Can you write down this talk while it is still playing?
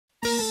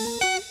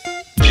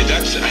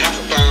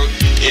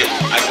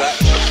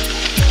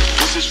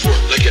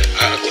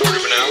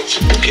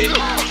okay?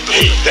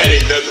 Hey, that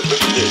ain't nothing.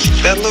 Look at this.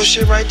 That little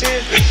shit right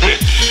there?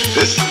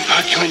 This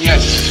hot cognac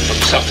is from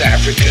South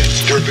Africa.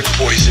 It's Durban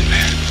poison,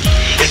 man.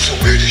 It's the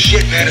weirdest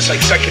shit, man. It's like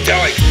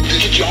psychedelic. To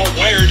get you all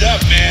wired up,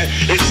 man.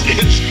 It's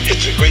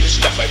the greatest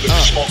stuff I've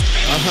ever smoked,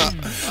 man.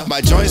 My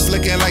joints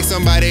looking like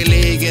somebody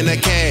leg in a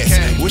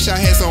cast. Wish I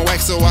had some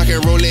wax so I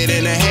could roll it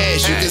in a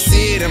hash. You can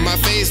see it in my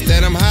face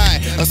that I'm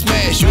high, I'm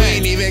smashed. You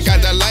ain't even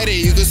got the lighter,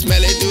 you can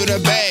smell it through the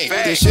bag.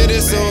 This shit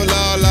is so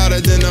loud, louder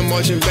than a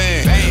marching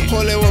band.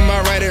 Hold it with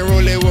my right and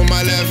roll it with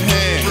my left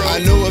hand. I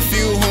know a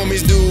few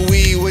homies do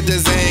weed with the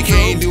Zan.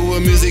 Can't do a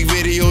music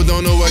video,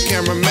 don't know a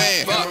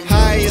cameraman.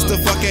 High is the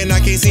fucking, I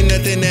can't see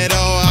nothing at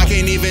all. I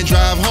can't even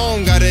drive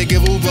home, gotta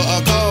give Uber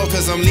a call.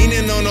 Cause I'm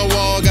leaning on the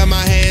wall, got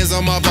my hands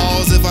on my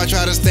balls. If I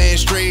try to stand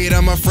straight,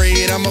 I'm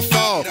afraid I'ma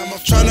fall.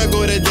 Tryna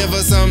go to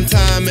Denver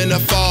sometime in the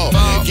fall.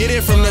 Get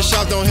it from the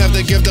shop, don't have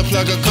to give the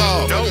plug a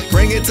call.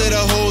 Bring it to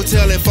the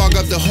hotel and fog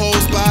up the whole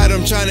spot.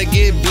 I'm tryna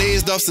get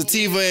blazed off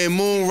sativa and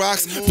moon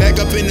rocks. Back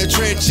up in the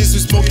trenches, we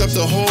smoked up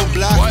the whole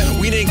block.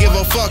 We didn't give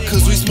a fuck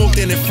cause we smoked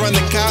in front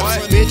of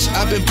cops. Bitch,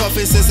 I've been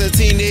puffing since a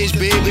teenage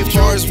baby.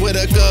 Charged with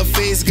a good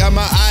face, got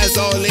my eyes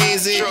all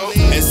lazy.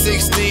 At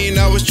 16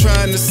 I was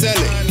trying to sell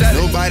it.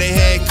 Nobody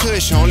had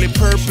kush, only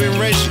perp and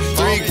rich.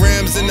 3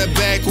 grams in the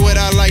Backwood,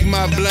 I like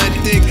my blunt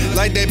thick.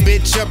 Light that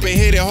bitch up and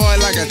hit it hard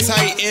like a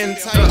titan.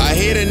 I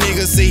hear the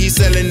nigga say he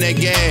selling that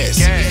gas.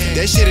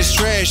 That shit is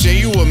trash and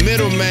you a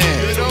middleman.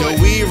 The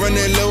weed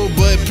running low,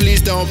 but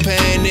please don't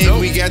panic.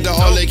 We got the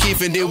all the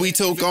keef and then we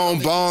took on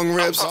bong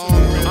rips.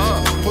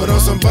 Put on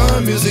some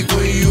bomb music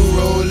when you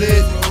roll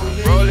it.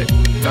 Roll it,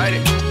 light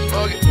it,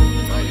 smoke it.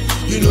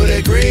 You know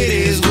that great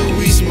is what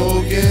we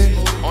smoking.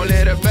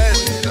 Only the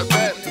best, the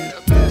best.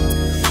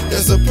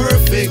 That's a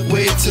perfect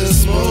way to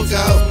smoke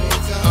out.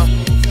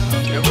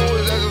 And who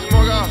is that to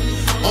smoke out?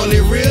 Only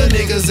real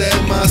niggas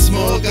at my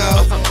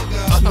smokeout.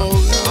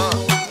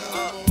 Smokeout.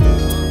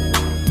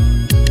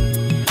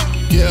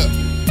 Yeah,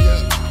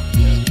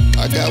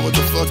 I got what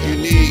the fuck you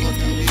need.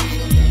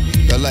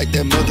 I like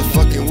that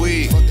motherfucking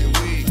weed.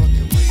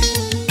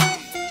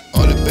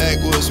 All the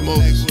Backwood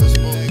smokers.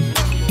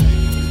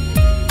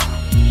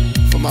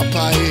 For my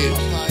pie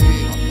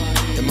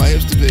head and my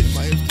hipster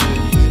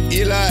bitch.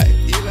 Eli.